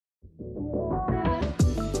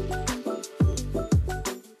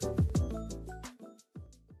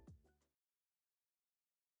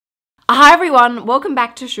Hi everyone, welcome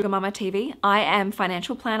back to Sugar Mama TV. I am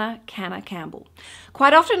financial planner Canna Campbell.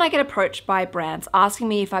 Quite often I get approached by brands asking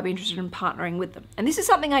me if I'd be interested in partnering with them. And this is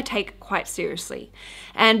something I take quite seriously.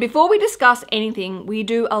 And before we discuss anything, we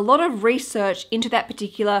do a lot of research into that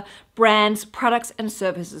particular brand's products and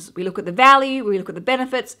services. We look at the value, we look at the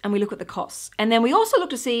benefits, and we look at the costs. And then we also look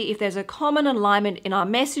to see if there's a common alignment in our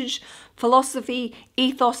message, philosophy,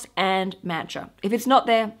 ethos, and mantra. If it's not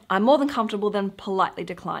there, I'm more than comfortable than politely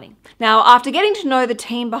declining. Now, after getting to know the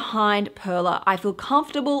team behind Perla, I feel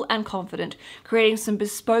comfortable and confident creating some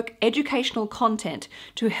bespoke educational content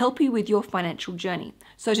to help you with your financial journey.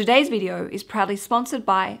 So today's video is proudly sponsored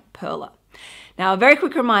by Perla. Now, a very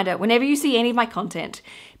quick reminder, whenever you see any of my content,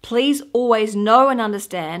 please always know and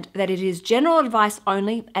understand that it is general advice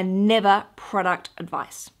only and never product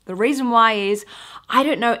advice. The reason why is I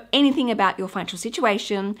don't know anything about your financial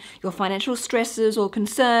situation, your financial stresses or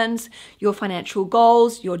concerns, your financial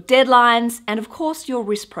goals, your deadlines, and of course your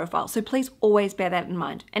risk profile. So please always bear that in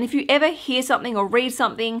mind. And if you ever hear something or read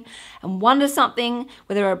something and wonder something,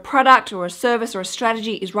 whether a product or a service or a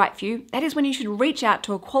strategy is right for you, that is when you should reach out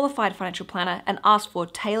to a qualified financial planner and ask for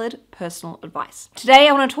tailored personal advice. Today,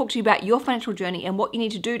 I want to talk to you about your financial journey and what you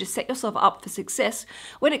need to do to set yourself up for success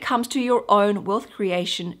when it comes to your own wealth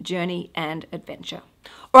creation journey and adventure.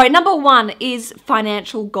 All right, number one is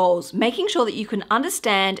financial goals, making sure that you can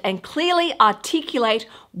understand and clearly articulate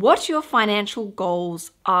what your financial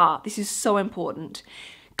goals are. This is so important.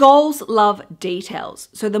 Goals love details.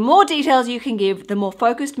 So the more details you can give, the more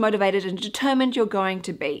focused, motivated, and determined you're going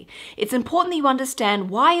to be. It's important that you understand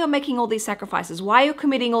why you're making all these sacrifices, why you're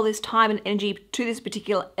committing all this time and energy to this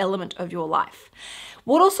particular element of your life.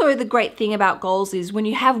 What also the great thing about goals is when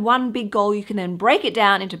you have one big goal, you can then break it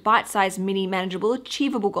down into bite-sized, mini, manageable,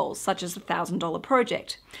 achievable goals, such as the $1,000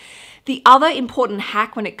 project. The other important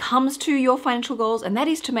hack when it comes to your financial goals, and that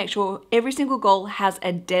is to make sure every single goal has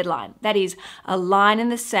a deadline. That is a line in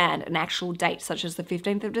the sand, an actual date, such as the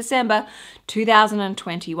 15th of December,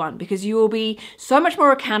 2021, because you will be so much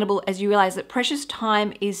more accountable as you realize that precious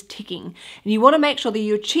time is ticking. And you want to make sure that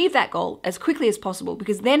you achieve that goal as quickly as possible,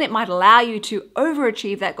 because then it might allow you to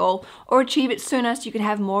overachieve that goal or achieve it sooner so you can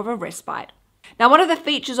have more of a respite. Now, one of the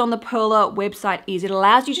features on the Perla website is it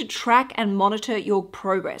allows you to track and monitor your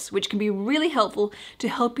progress, which can be really helpful to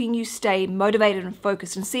helping you stay motivated and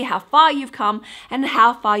focused and see how far you've come and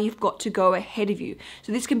how far you've got to go ahead of you.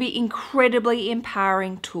 So this can be an incredibly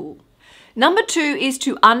empowering tool. Number two is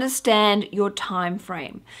to understand your time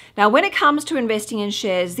frame. Now, when it comes to investing in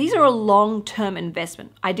shares, these are a long-term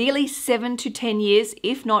investment, ideally 7 to 10 years,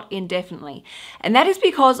 if not indefinitely. And that is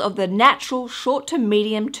because of the natural short to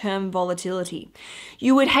medium-term volatility.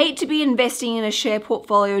 You would hate to be investing in a share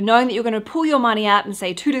portfolio knowing that you're going to pull your money out in,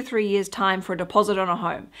 say, 2 to 3 years' time for a deposit on a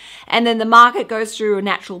home. And then the market goes through a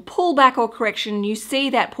natural pullback or correction, and you see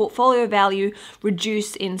that portfolio value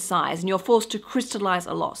reduce in size, and you're forced to crystallize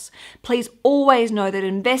a loss. Please always know that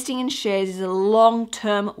investing in shares is a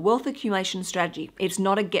long-term wealth accumulation strategy. It's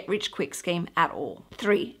not a get-rich-quick scheme at all.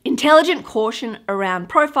 3, intelligent caution around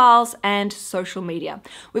profiles and social media.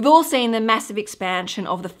 We've all seen the massive expansion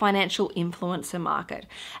of the financial influencer market,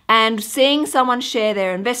 and seeing someone share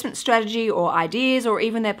their investment strategy or ideas or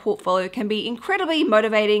even their portfolio can be incredibly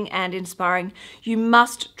motivating and inspiring. You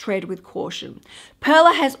must tread with caution.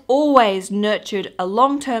 Perla has always nurtured a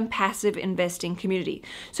long-term passive investing community.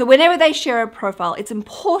 So whenever they share a profile, it's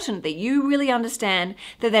important that you really understand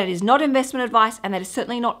that that is not investment advice and that is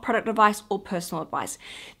certainly not product advice or personal advice.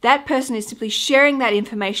 That person is simply sharing that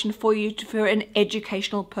information for you for an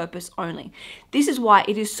educational purpose only. This is why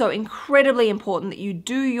it is so incredibly important that you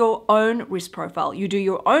do your own risk profile, you do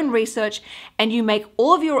your own research, and you make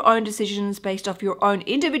all of your own decisions based off your own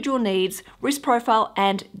individual needs, risk profile,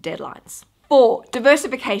 and deadlines. 4,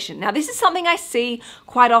 diversification. Now, this is something I see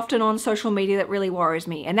quite often on social media that really worries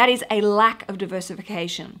me, and that is a lack of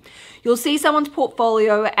diversification. You'll see someone's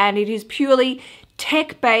portfolio and it is purely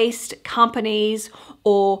tech-based companies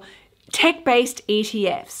or tech-based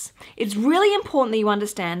ETFs. It's really important that you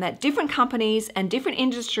understand that different companies and different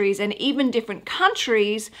industries and even different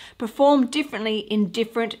countries perform differently in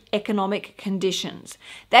different economic conditions.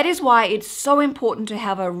 That is why it's so important to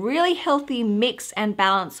have a really healthy mix and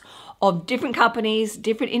balance of different companies,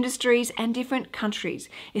 different industries, and different countries.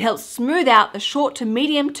 It helps smooth out the short to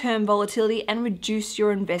medium term volatility and reduce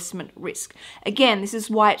your investment risk. Again, this is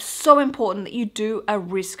why it's so important that you do a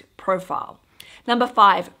risk profile. Number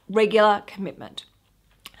 5, regular commitment.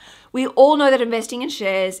 We all know that investing in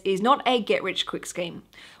shares is not a get-rich-quick scheme.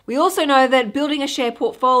 We also know that building a share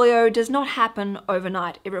portfolio does not happen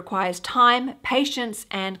overnight. It requires time, patience,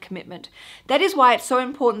 and commitment. That is why it's so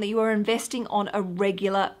important that you are investing on a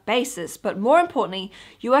regular basis. But more importantly,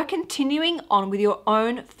 you are continuing on with your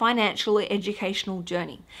own financial or educational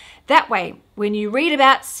journey. That way, when you read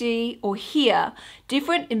about, see, or hear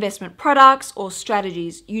different investment products or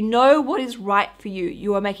strategies, you know what is right for you.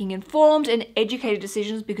 You are making informed and educated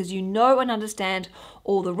decisions because you know and understand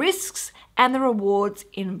all the risks and the rewards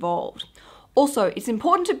involved. Also, it's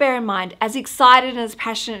important to bear in mind, as excited and as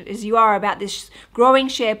passionate as you are about this growing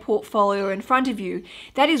share portfolio in front of you,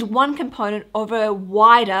 that is one component of a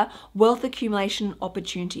wider wealth accumulation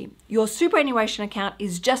opportunity. Your superannuation account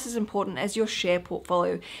is just as important as your share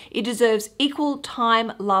portfolio. It deserves equal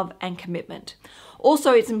time, love, and commitment.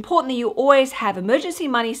 Also, it's important that you always have emergency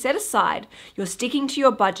money set aside, you're sticking to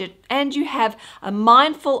your budget, and you have a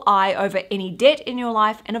mindful eye over any debt in your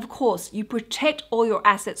life. And of course, you protect all your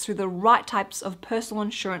assets through the right types of personal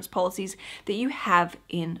insurance policies that you have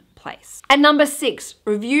in place. And number 6,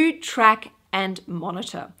 review, track, and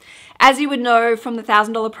monitor. As you would know from the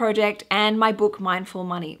 $1,000 Project and my book, Mindful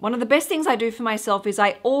Money, one of the best things I do for myself is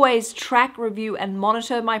I always track, review, and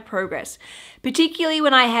monitor my progress, particularly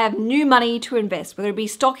when I have new money to invest, whether it be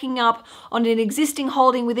stocking up on an existing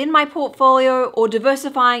holding within my portfolio or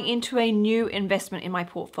diversifying into a new investment in my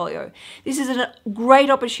portfolio. This is a great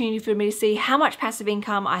opportunity for me to see how much passive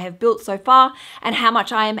income I have built so far and how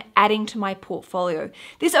much I am adding to my portfolio.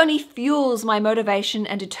 This only fuels my motivation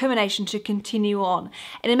and determination to continue on,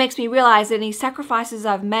 and it makes me realize that any sacrifices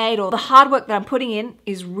I've made or the hard work that I'm putting in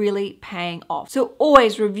is really paying off. So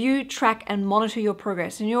always review, track, and monitor your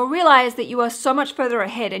progress, and you'll realize that you are so much further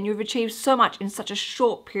ahead and you've achieved so much in such a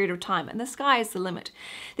short period of time, and the sky is the limit.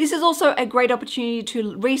 This is also a great opportunity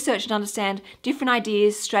to research and understand different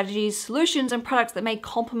ideas, strategies, solutions, and products that may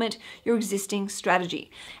complement your existing strategy.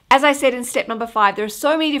 As I said in step number 5, there are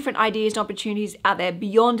so many different ideas and opportunities out there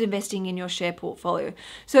beyond investing in your share portfolio.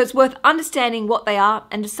 So it's worth understanding what they are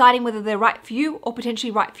and deciding whether they're right for you or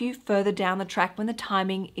potentially right for you further down the track when the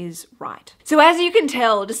timing is right. So as you can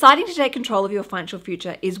tell, deciding to take control of your financial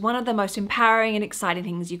future is one of the most empowering and exciting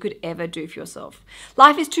things you could ever do for yourself.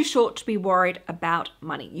 Life is too short to be worried about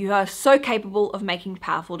money. You are so capable of making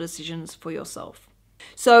powerful decisions for yourself.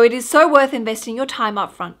 So it is so worth investing your time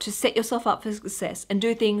up front to set yourself up for success and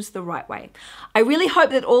do things the right way. I really hope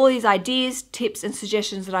that all of these ideas, tips, and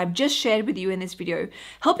suggestions that I've just shared with you in this video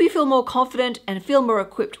help you feel more confident and feel more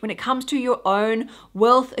equipped when it comes to your own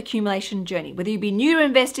wealth accumulation journey, whether you be new to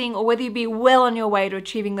investing or whether you be well on your way to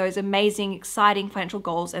achieving those amazing, exciting financial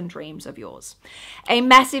goals and dreams of yours. A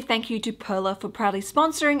massive thank you to Perla for proudly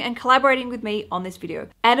sponsoring and collaborating with me on this video,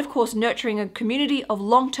 and of course nurturing a community of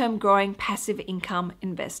long-term growing passive income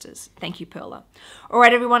investors. Thank you, Perla. All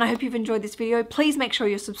right, everyone, I hope you've enjoyed this video. Please make sure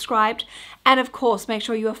you're subscribed, and of course, make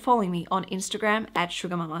sure you are following me on Instagram at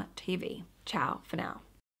SUGARMAMMA'TV. Ciao for now.